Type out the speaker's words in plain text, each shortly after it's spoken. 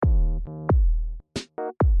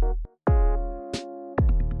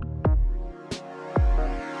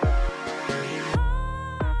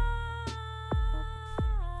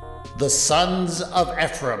The sons of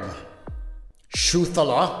Ephraim,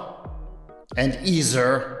 Shuthalah, and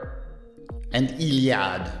Ezer, and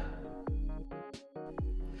Eliad.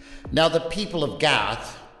 Now the people of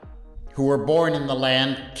Gath, who were born in the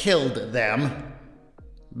land, killed them,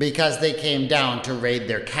 because they came down to raid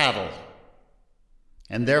their cattle.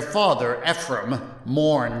 And their father Ephraim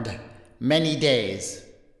mourned many days,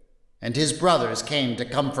 and his brothers came to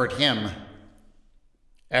comfort him.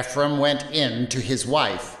 Ephraim went in to his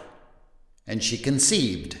wife, and she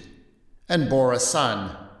conceived, and bore a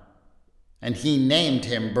son, and he named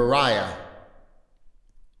him Beriah,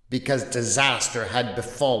 because disaster had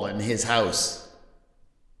befallen his house.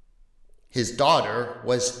 His daughter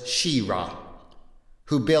was Sheerah,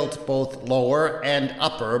 who built both lower and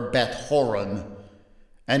upper Beth Horon,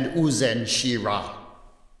 and Uzen Sheerah.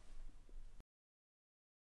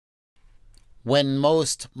 When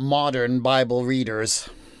most modern Bible readers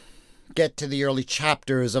get to the early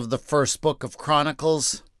chapters of the first book of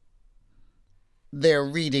Chronicles, their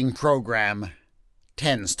reading program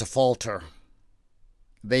tends to falter.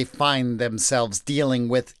 They find themselves dealing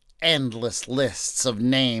with endless lists of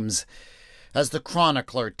names as the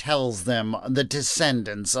chronicler tells them the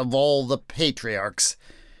descendants of all the patriarchs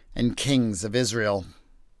and kings of Israel.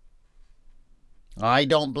 I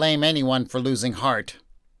don't blame anyone for losing heart.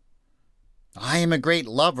 I am a great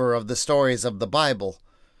lover of the stories of the Bible,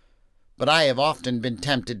 but I have often been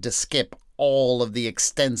tempted to skip all of the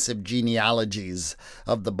extensive genealogies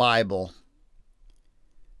of the Bible.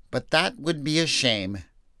 But that would be a shame,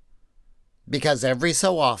 because every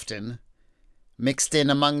so often, mixed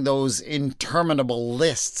in among those interminable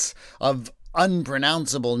lists of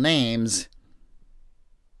unpronounceable names,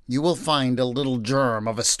 you will find a little germ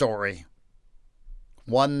of a story,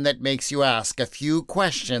 one that makes you ask a few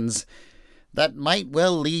questions that might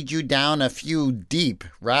well lead you down a few deep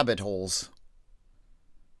rabbit holes.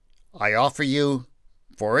 I offer you,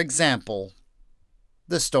 for example,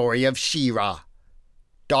 the story of Sheerah,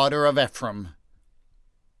 daughter of Ephraim.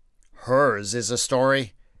 Hers is a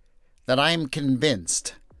story that I am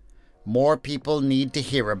convinced more people need to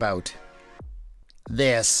hear about.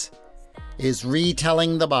 This is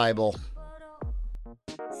Retelling the Bible.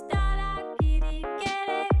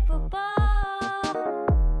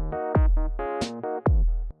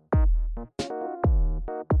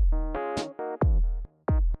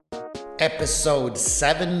 Episode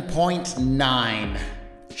 7.9,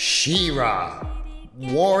 Sheerah,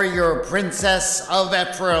 Warrior Princess of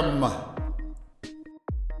Ephraim.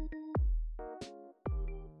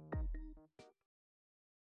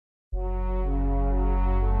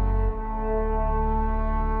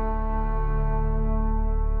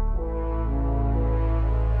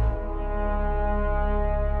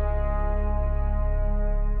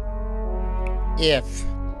 If,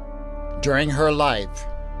 during her life,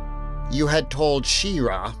 you had told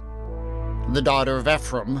Sheerah, the daughter of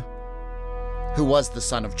Ephraim, who was the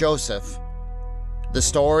son of Joseph, the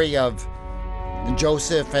story of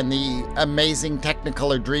Joseph and the amazing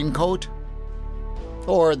Technicolor Dreamcoat,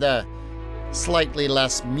 or the slightly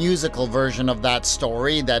less musical version of that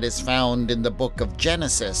story that is found in the book of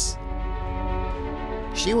Genesis,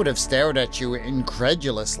 she would have stared at you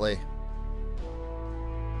incredulously.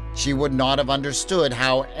 She would not have understood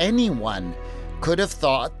how anyone could have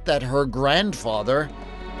thought that her grandfather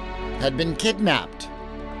had been kidnapped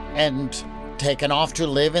and taken off to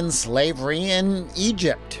live in slavery in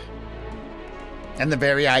Egypt. And the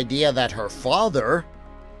very idea that her father,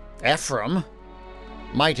 Ephraim,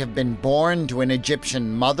 might have been born to an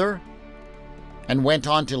Egyptian mother and went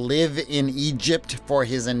on to live in Egypt for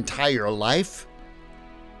his entire life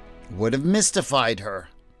would have mystified her.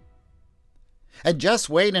 And just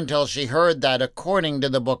wait until she heard that, according to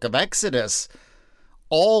the book of Exodus,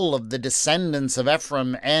 all of the descendants of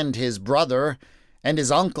Ephraim and his brother and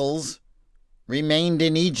his uncles remained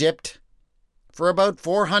in Egypt for about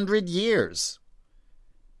 400 years,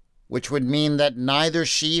 which would mean that neither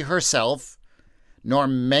she herself nor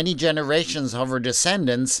many generations of her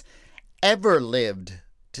descendants ever lived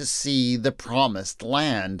to see the promised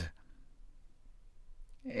land.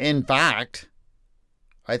 In fact,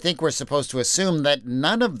 I think we're supposed to assume that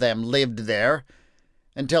none of them lived there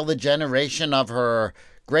until the generation of her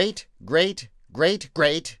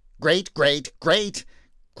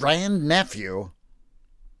great-great-great-great-great-great-great-grandnephew,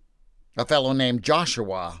 a fellow named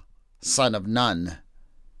Joshua, son of Nun.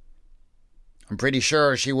 I'm pretty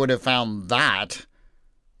sure she would have found that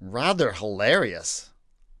rather hilarious.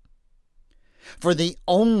 For the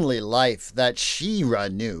only life that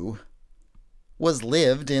Sheerah knew was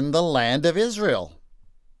lived in the land of Israel,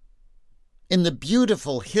 in the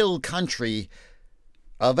beautiful hill country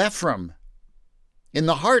of Ephraim, in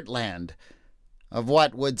the heartland of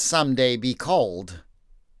what would someday be called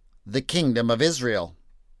the Kingdom of Israel.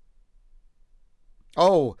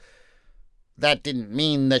 Oh, that didn't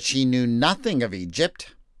mean that she knew nothing of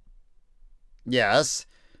Egypt. Yes,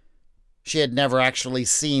 she had never actually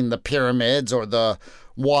seen the pyramids or the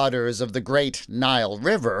waters of the great Nile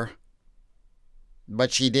River,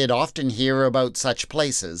 but she did often hear about such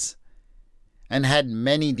places and had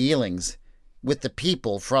many dealings with the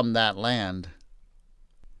people from that land.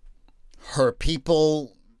 Her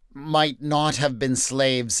people might not have been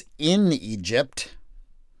slaves in Egypt,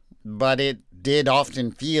 but it did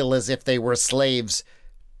often feel as if they were slaves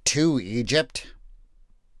to Egypt.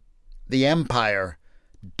 The empire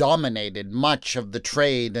dominated much of the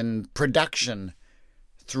trade and production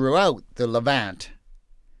throughout the Levant,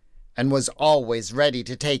 and was always ready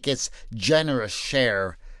to take its generous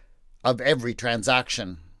share of every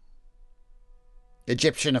transaction.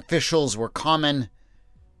 Egyptian officials were common,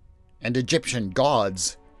 and Egyptian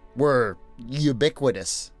gods were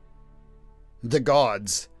ubiquitous. The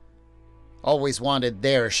gods always wanted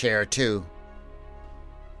their share too.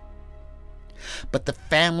 But the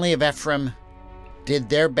family of Ephraim did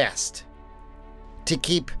their best to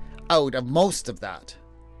keep out of most of that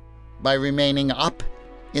by remaining up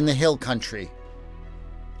in the hill country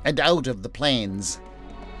and out of the plains,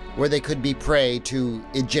 where they could be prey to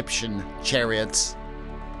Egyptian chariots.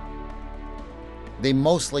 They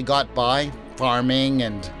mostly got by farming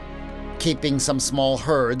and keeping some small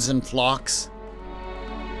herds and flocks,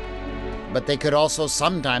 but they could also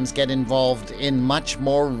sometimes get involved in much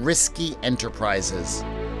more risky enterprises.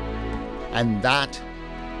 And that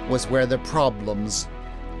was where the problems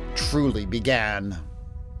truly began.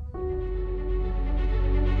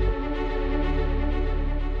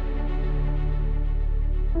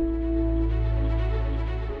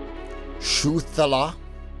 Shuthalah,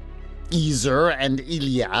 Ezer, and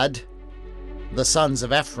Eliad, the sons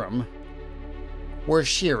of Ephraim, were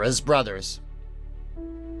Sheerah's brothers.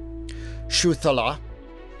 Shuthalah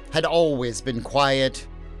had always been quiet,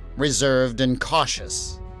 reserved, and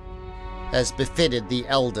cautious, as befitted the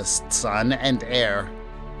eldest son and heir.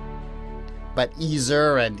 But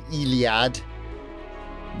Ezer and Eliad,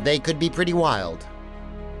 they could be pretty wild.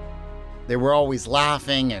 They were always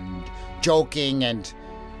laughing and joking and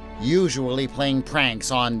usually playing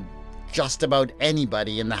pranks on just about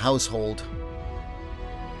anybody in the household.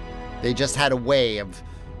 They just had a way of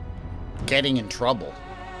getting in trouble.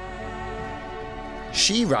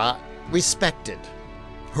 Sheerah respected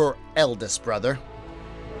her eldest brother,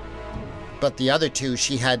 but the other two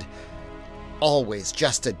she had always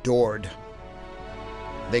just adored.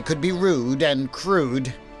 They could be rude and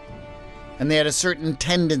crude, and they had a certain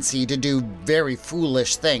tendency to do very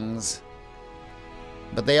foolish things,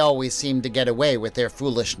 but they always seemed to get away with their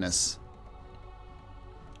foolishness.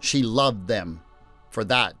 She loved them for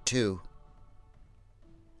that too.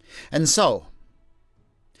 And so,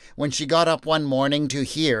 when she got up one morning to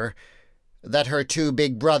hear that her two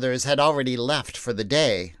big brothers had already left for the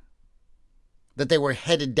day, that they were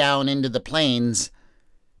headed down into the plains,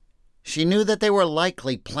 she knew that they were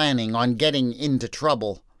likely planning on getting into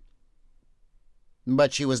trouble.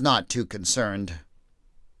 But she was not too concerned.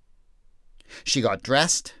 She got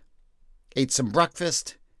dressed, ate some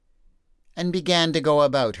breakfast, and began to go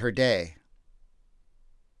about her day.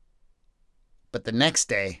 But the next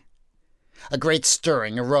day, a great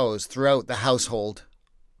stirring arose throughout the household.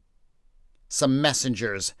 Some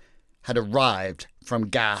messengers had arrived from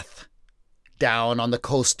Gath, down on the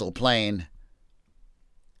coastal plain,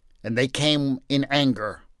 and they came in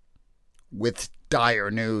anger with dire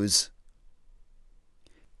news.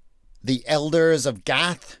 The elders of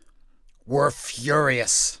Gath were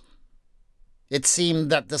furious. It seemed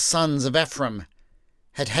that the sons of Ephraim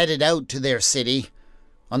had headed out to their city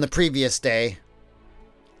on the previous day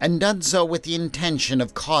and done so with the intention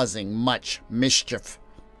of causing much mischief.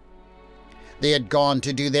 They had gone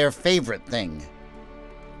to do their favorite thing,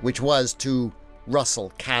 which was to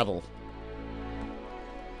rustle cattle.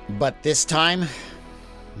 But this time,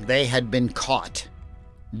 they had been caught,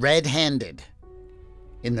 red-handed,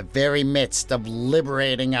 in the very midst of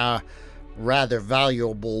liberating a rather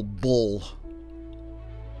valuable bull.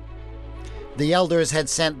 The elders had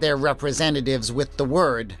sent their representatives with the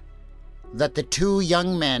word that the two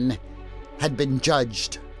young men had been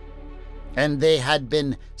judged, and they had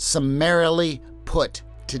been summarily put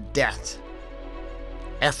to death.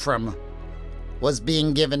 Ephraim was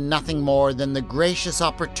being given nothing more than the gracious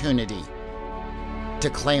opportunity to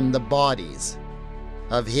claim the bodies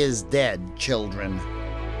of his dead children.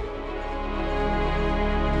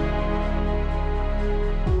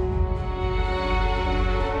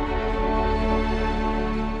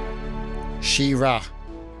 Sheerah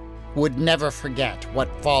would never forget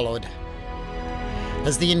what followed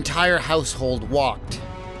as the entire household walked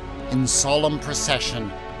in solemn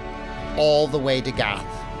procession all the way to Gath.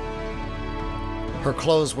 Her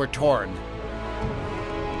clothes were torn,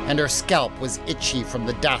 and her scalp was itchy from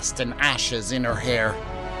the dust and ashes in her hair.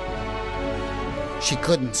 She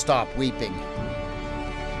couldn't stop weeping,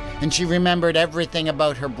 and she remembered everything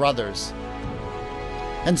about her brothers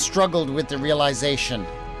and struggled with the realization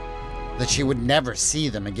that she would never see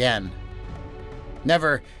them again,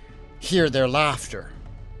 never hear their laughter,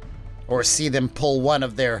 or see them pull one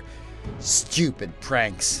of their stupid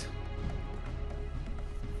pranks.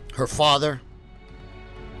 Her father,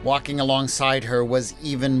 walking alongside her, was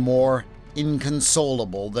even more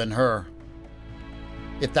inconsolable than her,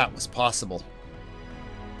 if that was possible.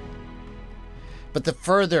 But the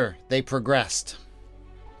further they progressed,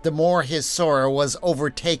 the more his sorrow was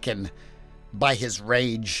overtaken by his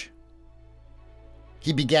rage.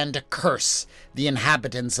 He began to curse the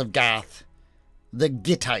inhabitants of Gath, the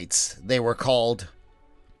Gittites they were called.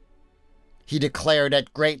 He declared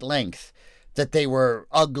at great length that they were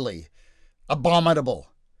ugly, abominable,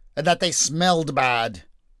 and that they smelled bad.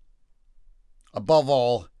 Above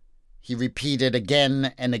all, he repeated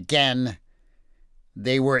again and again,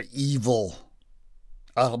 they were evil,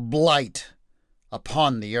 a blight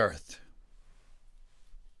upon the earth.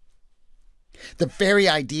 The very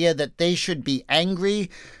idea that they should be angry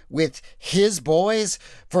with his boys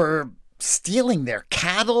for stealing their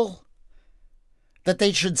cattle, that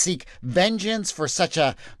they should seek vengeance for such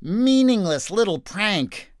a meaningless little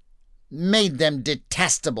prank, made them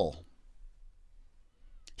detestable.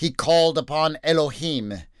 He called upon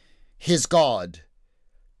Elohim, his God,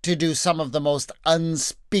 to do some of the most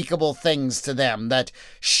unspeakable things to them that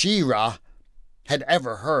Sheerah had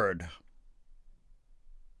ever heard.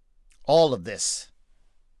 All of this,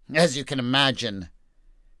 as you can imagine,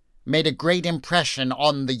 made a great impression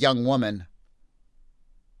on the young woman.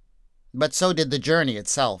 But so did the journey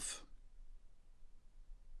itself.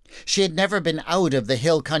 She had never been out of the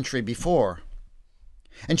hill country before,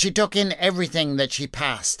 and she took in everything that she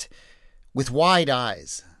passed with wide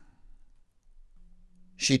eyes.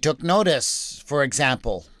 She took notice, for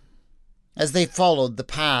example, as they followed the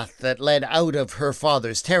path that led out of her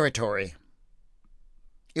father's territory.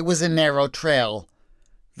 It was a narrow trail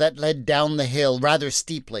that led down the hill rather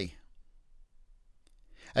steeply.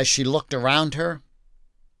 As she looked around her,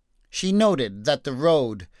 she noted that the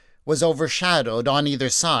road was overshadowed on either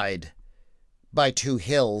side by two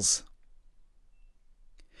hills.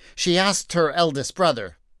 She asked her eldest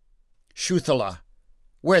brother, Shuthelah,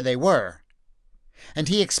 where they were, and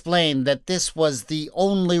he explained that this was the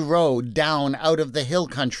only road down out of the hill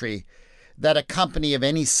country that a company of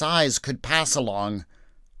any size could pass along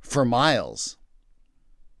for miles.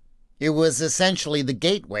 It was essentially the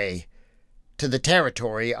gateway to the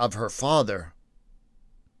territory of her father.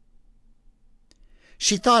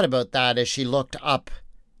 She thought about that as she looked up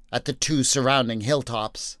at the two surrounding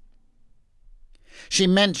hilltops. She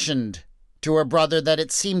mentioned to her brother that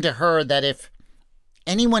it seemed to her that if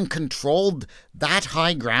anyone controlled that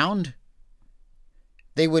high ground,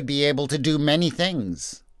 they would be able to do many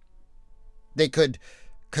things. They could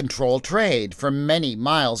control trade for many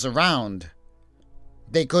miles around.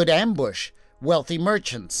 They could ambush wealthy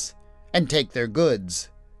merchants and take their goods.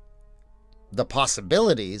 The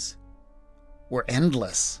possibilities were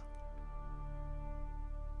endless.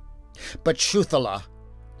 But Shuthelah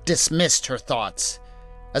dismissed her thoughts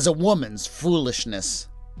as a woman's foolishness.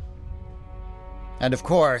 And of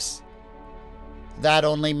course, that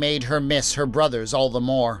only made her miss her brothers all the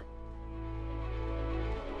more.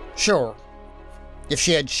 Sure, if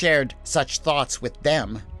she had shared such thoughts with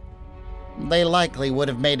them, they likely would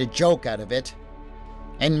have made a joke out of it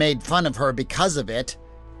and made fun of her because of it.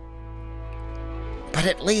 But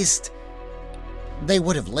at least they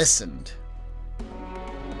would have listened.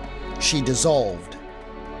 She dissolved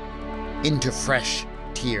into fresh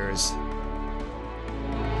tears.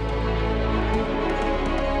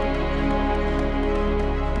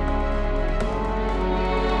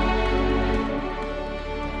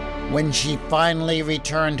 When she finally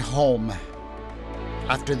returned home,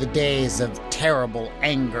 after the days of terrible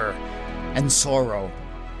anger and sorrow,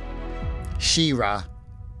 Sheerah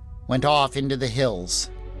went off into the hills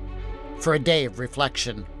for a day of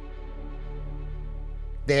reflection.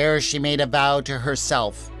 There she made a vow to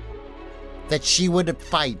herself that she would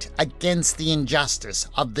fight against the injustice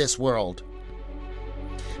of this world,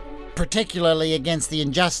 particularly against the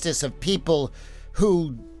injustice of people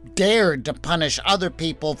who dared to punish other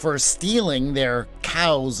people for stealing their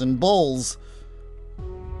cows and bulls.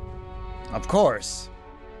 Of course,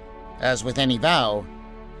 as with any vow,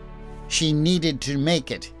 she needed to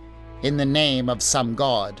make it in the name of some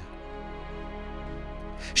god.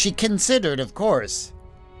 She considered, of course,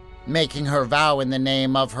 making her vow in the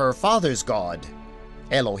name of her father's god,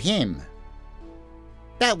 Elohim.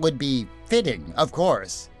 That would be fitting, of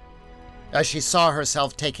course, as she saw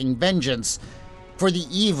herself taking vengeance for the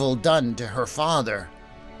evil done to her father.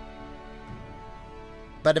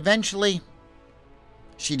 But eventually,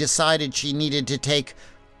 she decided she needed to take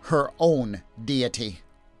her own deity.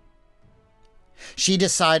 She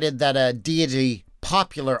decided that a deity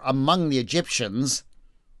popular among the Egyptians,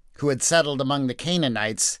 who had settled among the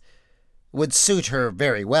Canaanites, would suit her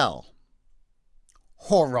very well.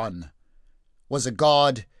 Horon was a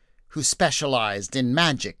god who specialized in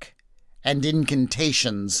magic and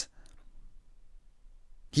incantations.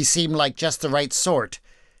 He seemed like just the right sort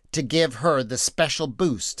to give her the special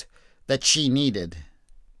boost that she needed.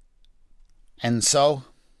 And so,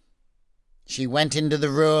 she went into the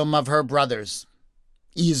room of her brothers,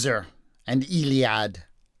 Ezer and Eliad.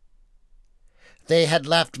 They had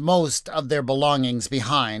left most of their belongings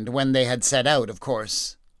behind when they had set out, of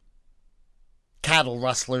course. Cattle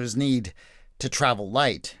rustlers need to travel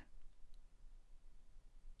light.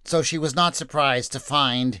 So she was not surprised to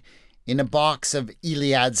find in a box of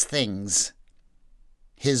Eliad's things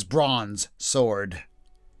his bronze sword.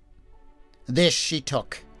 This she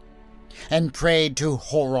took and prayed to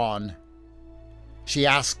Horon. She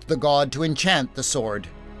asked the god to enchant the sword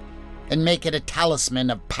and make it a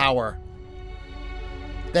talisman of power,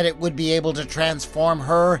 that it would be able to transform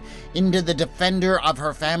her into the defender of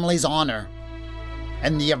her family's honor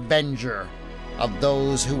and the avenger of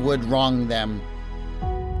those who would wrong them.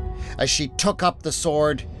 As she took up the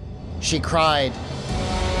sword, she cried,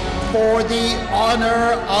 "For the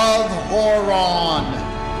honor of Horon!"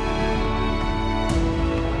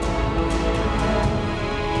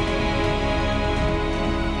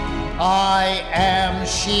 I am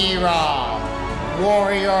Sheerah,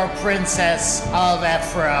 warrior princess of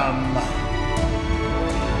Ephraim.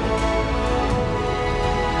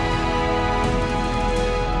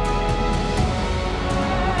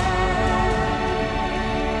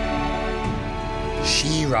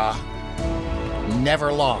 Sheerah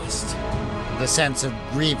never lost the sense of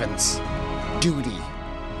grievance, duty,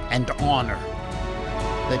 and honor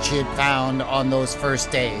that she had found on those first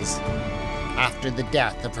days after the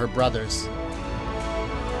death of her brothers.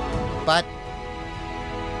 But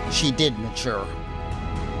she did mature.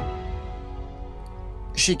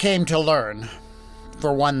 She came to learn,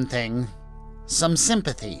 for one thing, some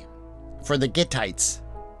sympathy for the Gittites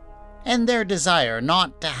and their desire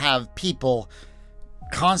not to have people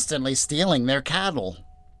constantly stealing their cattle.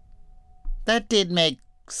 That did make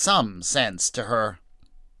some sense to her.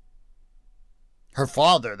 Her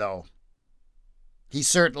father, though, he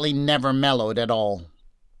certainly never mellowed at all.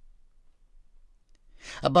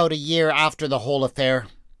 About a year after the whole affair,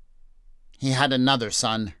 he had another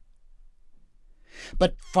son.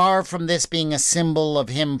 But far from this being a symbol of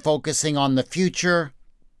him focusing on the future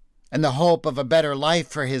and the hope of a better life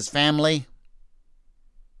for his family,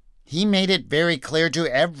 he made it very clear to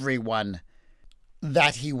everyone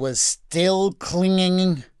that he was still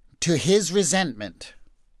clinging to his resentment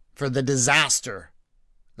for the disaster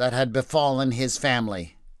that had befallen his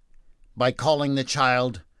family by calling the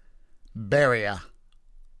child Beriah.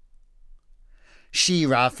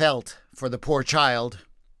 Sheerah felt for the poor child,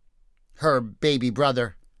 her baby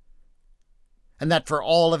brother, and that for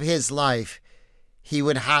all of his life he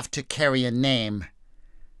would have to carry a name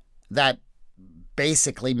that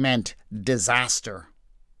basically meant disaster.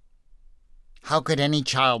 How could any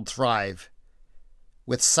child thrive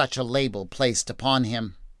with such a label placed upon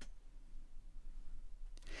him?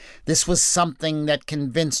 This was something that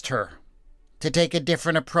convinced her to take a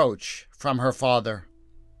different approach from her father.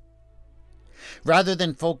 Rather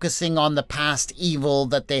than focusing on the past evil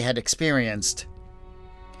that they had experienced,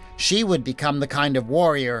 she would become the kind of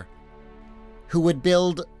warrior who would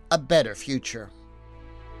build a better future.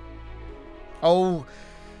 Oh,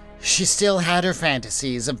 she still had her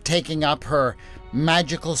fantasies of taking up her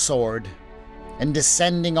magical sword and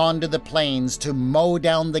descending onto the plains to mow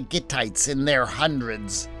down the Gittites in their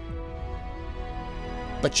hundreds.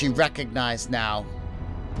 But she recognized now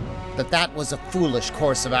that that was a foolish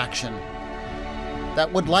course of action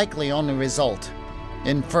that would likely only result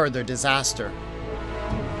in further disaster.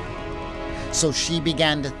 So she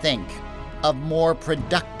began to think of more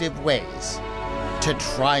productive ways to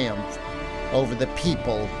triumph over the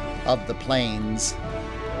people of the plains.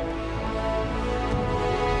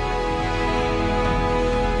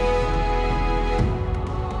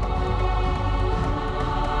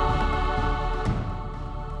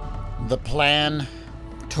 The plan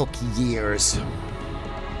took years.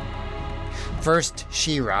 First,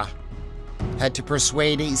 Sheerah had to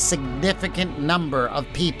persuade a significant number of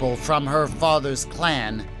people from her father's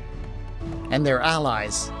clan and their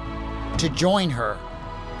allies to join her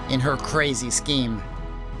in her crazy scheme.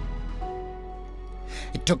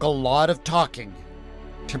 It took a lot of talking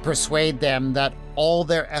to persuade them that all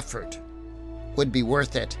their effort would be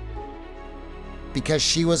worth it, because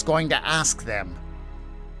she was going to ask them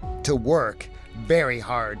to work very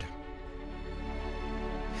hard.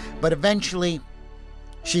 But eventually,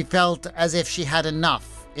 she felt as if she had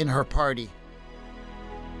enough in her party.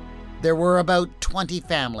 There were about 20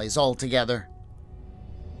 families altogether.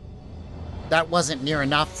 That wasn't near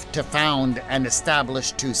enough to found and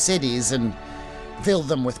establish 2 cities and fill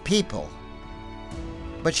them with people.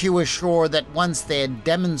 But she was sure that once they had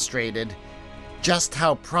demonstrated just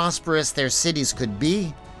how prosperous their cities could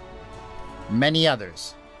be, many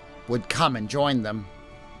others would come and join them.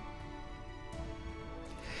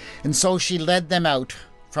 And so she led them out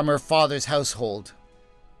from her father's household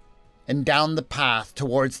and down the path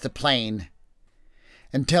towards the plain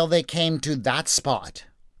until they came to that spot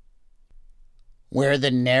where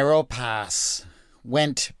the narrow pass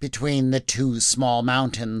went between the 2 small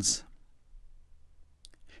mountains.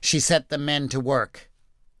 She set the men to work,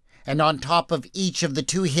 and on top of each of the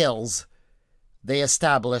 2 hills, they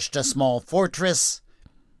established a small fortress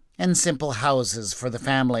and simple houses for the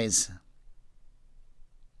families.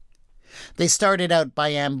 They started out by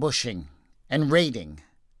ambushing and raiding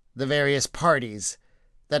the various parties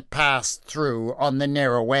that passed through on the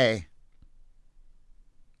narrow way.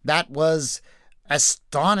 That was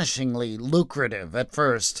astonishingly lucrative at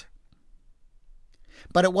first.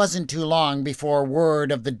 But it wasn't too long before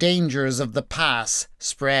word of the dangers of the pass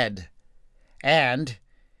spread, and,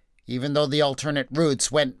 even though the alternate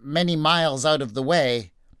routes went many miles out of the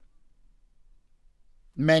way,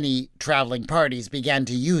 many traveling parties began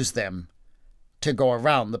to use them to go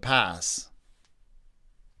around the pass.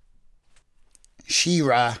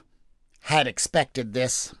 Sheerah had expected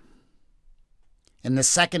this. In the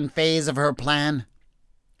second phase of her plan,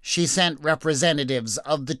 she sent representatives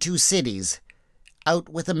of the 2 cities out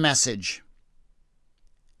with a message.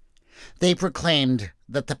 They proclaimed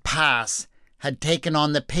that the pass had taken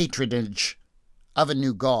on the patronage of a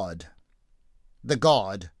new god, the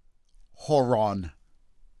god Horon.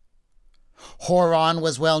 Horon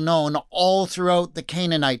was well known all throughout the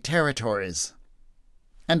Canaanite territories,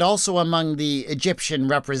 and also among the Egyptian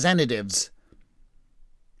representatives.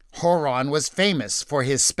 Horon was famous for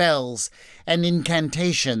his spells and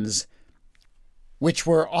incantations, which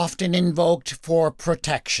were often invoked for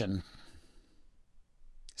protection.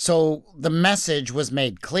 So the message was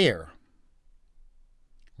made clear.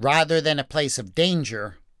 Rather than a place of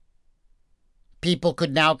danger, people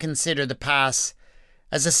could now consider the pass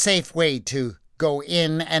as a safe way to go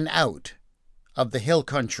in and out of the hill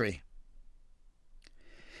country.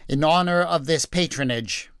 In honor of this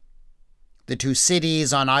patronage, the 2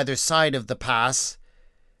 cities on either side of the pass,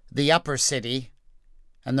 the upper city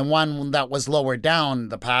and the one that was lower down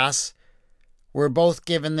the pass, were both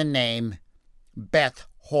given the name Beth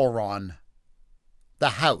Horon, the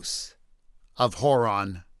house of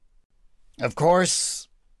Horon. Of course,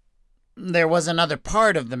 there was another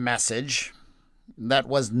part of the message that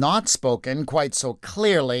was not spoken quite so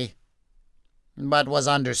clearly, but was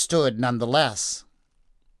understood nonetheless.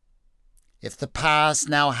 If the pass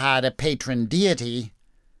now had a patron deity,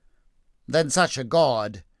 then such a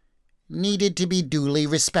god needed to be duly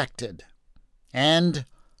respected and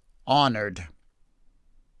honored.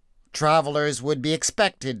 Travelers would be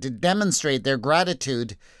expected to demonstrate their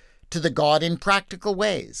gratitude to the god in practical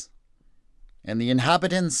ways, and the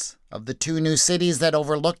inhabitants of the 2 new cities that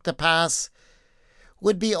overlooked the pass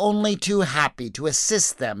would be only too happy to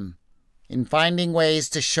assist them in finding ways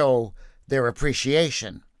to show their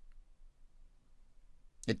appreciation.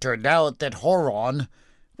 It turned out that Horon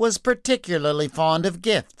was particularly fond of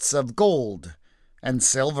gifts of gold and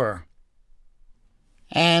silver.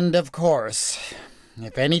 And, of course,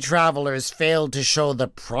 if any travelers failed to show the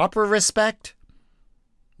proper respect,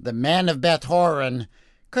 the men of Beth Horon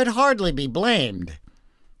could hardly be blamed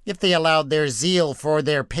if they allowed their zeal for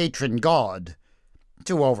their patron god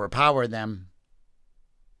to overpower them.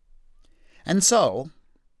 And so,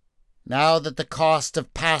 now that the cost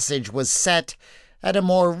of passage was set at a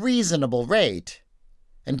more reasonable rate,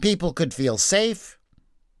 and people could feel safe,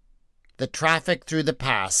 the traffic through the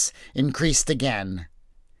pass increased again,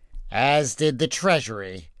 as did the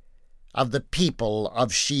treasury of the people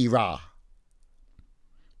of Sheerah.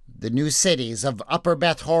 The new cities of Upper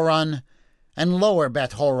Beth Horon and Lower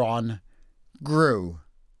Beth Horon grew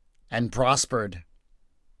and prospered.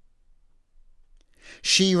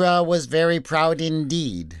 Sheerah was very proud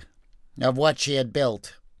indeed of what she had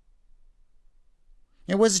built.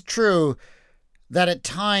 It was true that at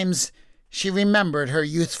times she remembered her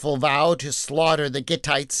youthful vow to slaughter the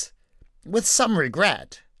Gittites with some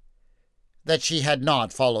regret that she had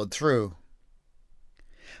not followed through.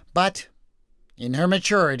 But in her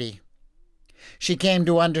maturity, she came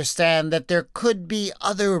to understand that there could be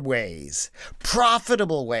other ways,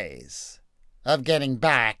 profitable ways, of getting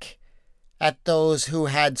back at those who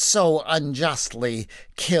had so unjustly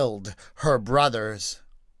killed her brothers.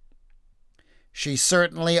 She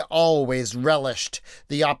certainly always relished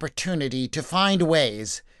the opportunity to find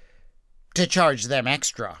ways to charge them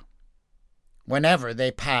extra whenever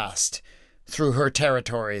they passed through her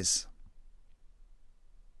territories.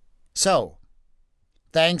 So,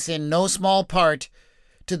 thanks in no small part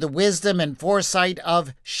to the wisdom and foresight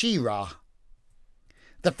of Sheerah,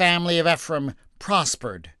 the family of Ephraim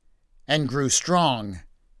prospered and grew strong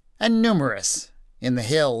and numerous in the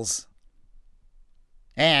hills.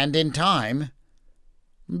 And in time,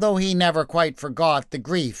 though he never quite forgot the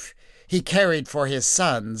grief he carried for his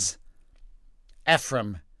sons,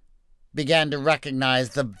 Ephraim began to recognize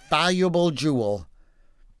the valuable jewel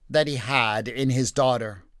that he had in his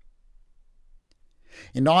daughter.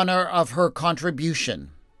 In honor of her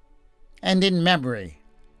contribution, and in memory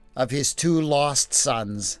of his 2 lost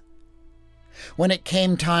sons, when it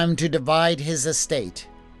came time to divide his estate,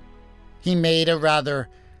 he made a rather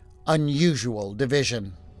unusual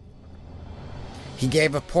division. He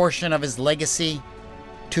gave a portion of his legacy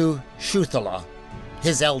to Sheerah,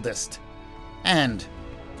 his eldest and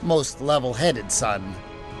most level-headed son.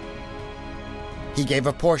 He gave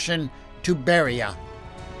a portion to Beriah,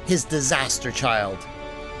 his disaster child.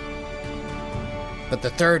 But the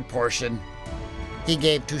 3rd portion he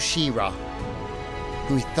gave to Sheerah,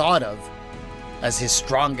 who he thought of as his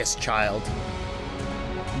strongest child,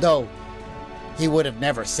 though he would have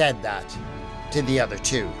never said that to the other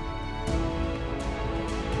 2.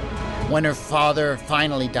 When her father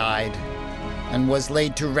finally died and was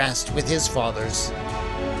laid to rest with his fathers,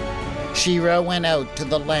 Sheerah went out to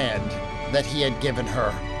the land that he had given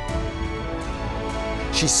her.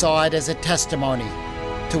 She saw it as a testimony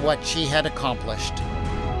to what she had accomplished,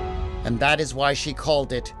 and that is why she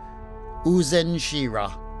called it Uzen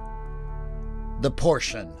Sheerah, the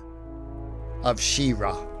portion of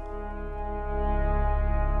Sheerah.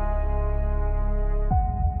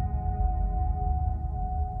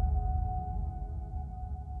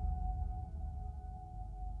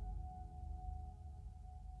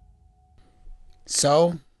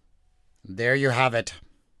 So, there you have it.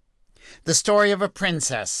 The story of a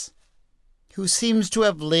princess who seems to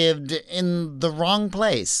have lived in the wrong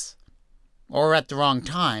place or at the wrong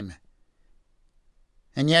time,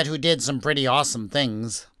 and yet who did some pretty awesome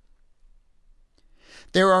things.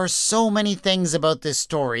 There are so many things about this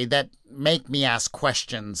story that make me ask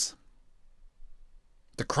questions.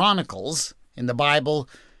 The Chronicles in the Bible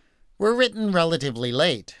were written relatively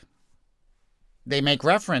late. They make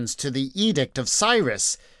reference to the Edict of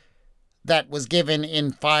Cyrus that was given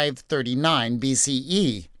in 539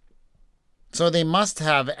 BCE, so they must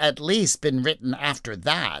have at least been written after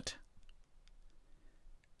that.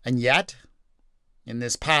 And yet, in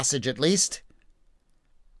this passage at least,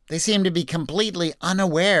 they seem to be completely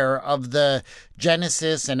unaware of the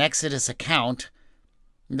Genesis and Exodus account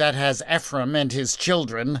that has Ephraim and his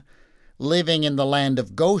children living in the land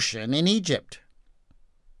of Goshen in Egypt.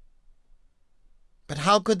 But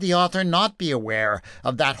how could the author not be aware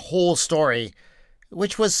of that whole story,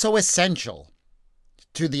 which was so essential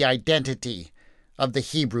to the identity of the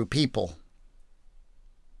Hebrew people?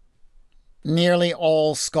 Nearly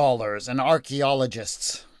all scholars and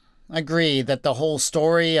archaeologists agree that the whole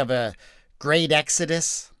story of a great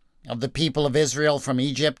exodus of the people of Israel from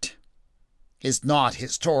Egypt is not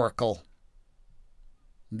historical.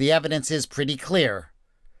 The evidence is pretty clear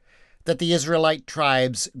that the Israelite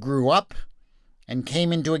tribes grew up and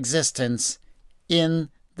came into existence in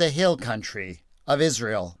the hill country of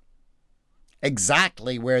Israel,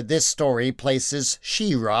 exactly where this story places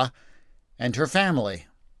Sheerah and her family.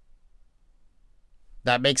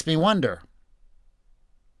 That makes me wonder,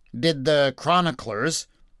 did the chroniclers,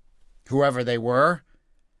 whoever they were,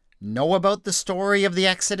 know about the story of the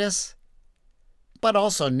Exodus, but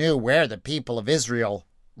also knew where the people of Israel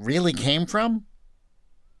really came from?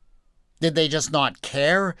 Did they just not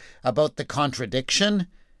care about the contradiction?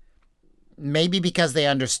 Maybe because they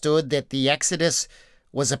understood that the Exodus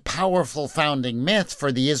was a powerful founding myth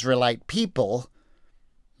for the Israelite people,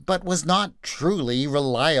 but was not truly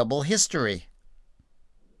reliable history.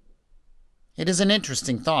 It is an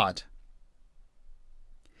interesting thought.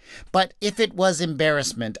 But if it was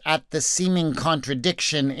embarrassment at the seeming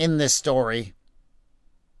contradiction in this story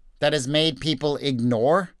that has made people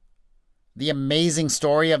ignore the amazing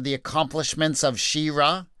story of the accomplishments of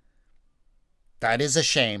Sheerah, that is a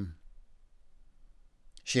shame.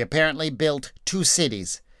 She apparently built 2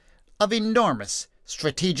 cities of enormous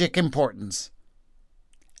strategic importance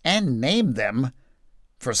and named them,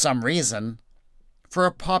 for some reason, for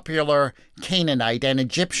a popular Canaanite and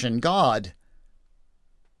Egyptian god.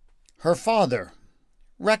 Her father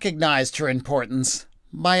recognized her importance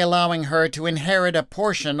by allowing her to inherit a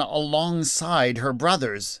portion alongside her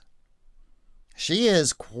brothers. She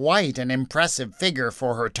is quite an impressive figure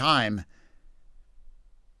for her time.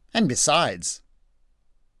 And besides,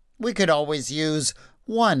 we could always use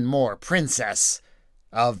one more princess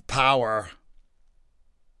of power.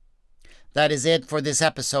 That is it for this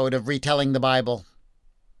episode of Retelling the Bible.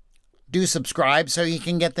 Do subscribe so you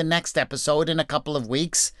can get the next episode in a couple of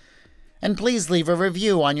weeks. And please leave a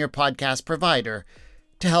review on your podcast provider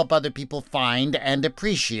to help other people find and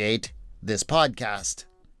appreciate this podcast.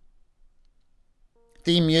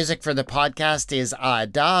 Theme music for the podcast is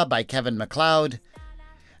Ada by Kevin MacLeod.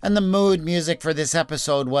 And the mood music for this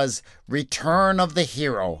episode was Return of the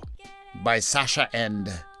Hero by Sasha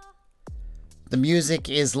End. The music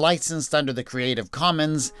is licensed under the Creative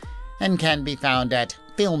Commons and can be found at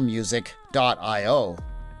filmmusic.io.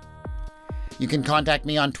 You can contact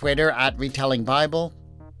me on Twitter at Retelling Bible,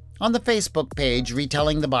 on the Facebook page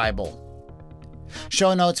Retelling the Bible.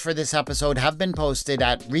 Show notes for this episode have been posted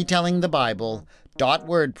at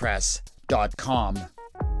retellingthebible.wordpress.com.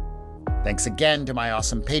 Thanks again to my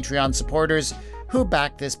awesome Patreon supporters who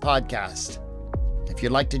back this podcast. If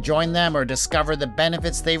you'd like to join them or discover the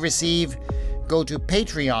benefits they receive, go to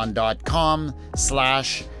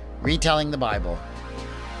patreon.com/retellingthebible.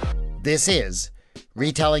 This is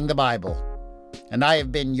Retelling the Bible, and I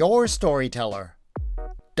have been your storyteller,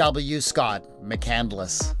 W. Scott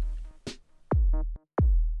McCandless.